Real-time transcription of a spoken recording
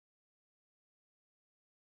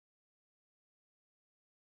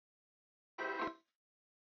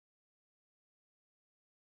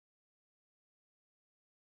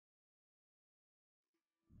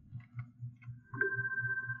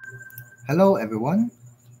Hello everyone.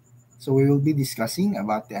 So we will be discussing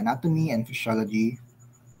about the anatomy and physiology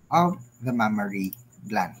of the mammary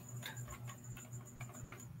gland.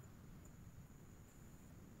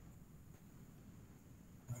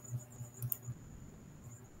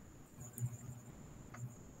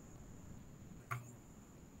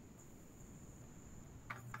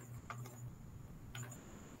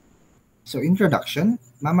 So introduction,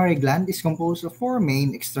 mammary gland is composed of four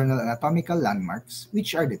main external anatomical landmarks,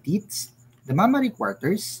 which are the teats, the mammary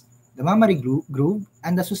quarters, the mammary groove,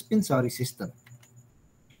 and the suspensory system.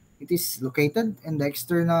 It is located in the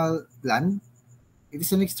external gland. It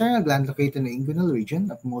is an external gland located in the inguinal region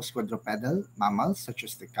of most quadrupedal mammals, such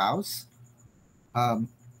as the cows, um,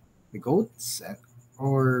 the goats,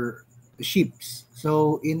 or the sheep.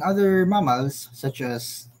 So in other mammals, such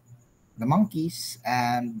as the monkeys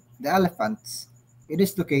and the elephants, it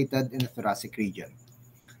is located in the thoracic region.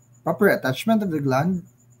 Proper attachment of the gland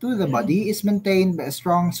to the body is maintained by a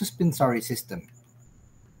strong suspensory system.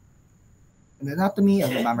 The anatomy of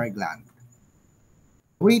the mammary gland.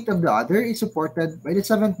 The weight of the udder is supported by the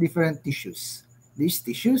 7 different tissues. These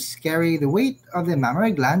tissues carry the weight of the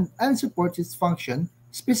mammary gland and support its function,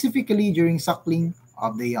 specifically during suckling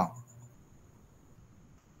of the young.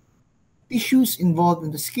 Tissues involved in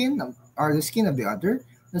the skin are the skin of the udder,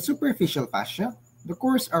 the superficial fascia, the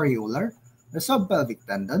coarse areolar, the subpelvic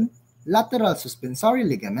tendon, lateral suspensory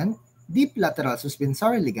ligament, deep lateral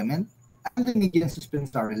suspensory ligament, and the median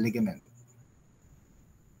suspensory ligament.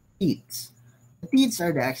 Teats. The teats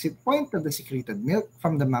are the exit point of the secreted milk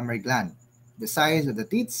from the mammary gland. The size of the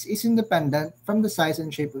teats is independent from the size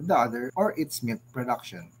and shape of the udder or its milk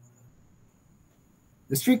production.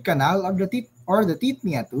 The streak canal of the teat or the teat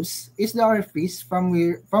meatus is the orifice from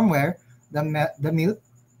where the milk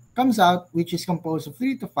comes out, which is composed of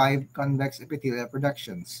 3 to 5 convex epithelial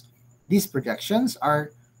projections. These projections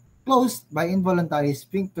are closed by involuntary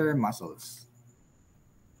sphincter muscles.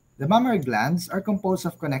 The mammary glands are composed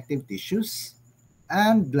of connective tissues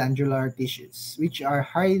and glandular tissues, which are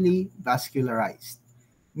highly vascularized.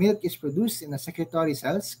 Milk is produced in the secretory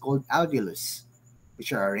cells called alveolus,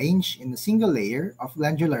 which are arranged in a single layer of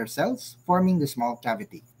glandular cells forming the small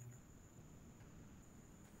cavity.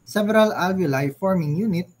 Several alveoli forming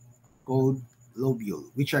unit called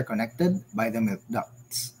lobule, which are connected by the milk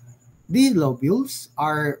ducts. These lobules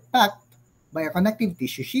are packed by a connective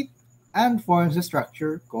tissue sheet and forms a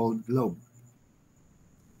structure called globe.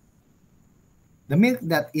 The milk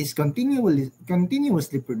that is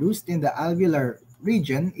continuously produced in the alveolar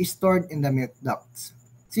region is stored in the milk ducts,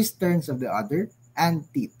 cisterns of the udder, and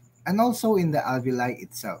teeth, and also in the alveoli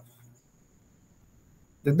itself.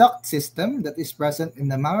 The duct system that is present in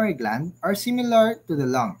the mammary gland are similar to the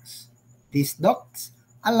lungs. These ducts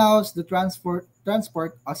allows the transport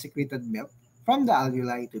of secreted milk from the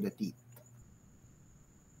alveoli to the teeth.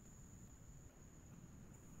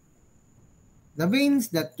 The veins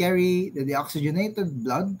that carry the deoxygenated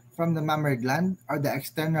blood from the mammary gland are the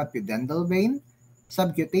external pudendal vein,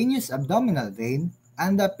 subcutaneous abdominal vein,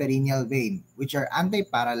 and the perineal vein, which are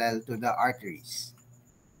antiparallel to the arteries.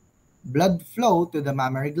 Blood flow to the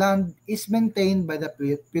mammary gland is maintained by the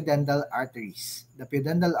pudendal arteries. The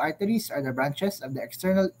pudendal arteries are the branches of the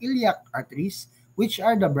external iliac arteries, which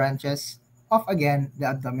are the branches of, again, the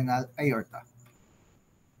abdominal aorta.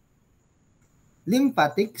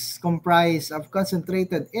 Lymphatics comprise of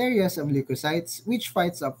concentrated areas of leukocytes which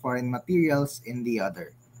fights up foreign materials in the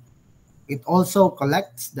udder. It also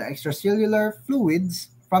collects the extracellular fluids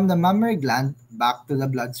from the mammary gland back to the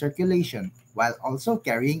blood circulation, while also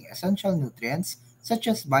carrying essential nutrients such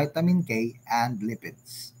as vitamin K and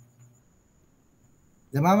lipids.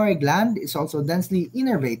 The mammary gland is also densely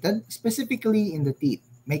innervated, specifically in the teeth,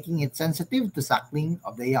 making it sensitive to suckling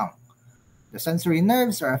of the young. The sensory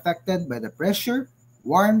nerves are affected by the pressure,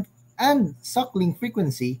 warmth, and suckling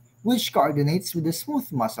frequency, which coordinates with the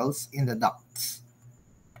smooth muscles in the ducts.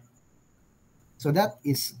 So that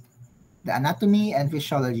is the anatomy and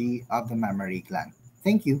physiology of the mammary gland.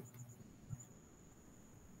 Thank you.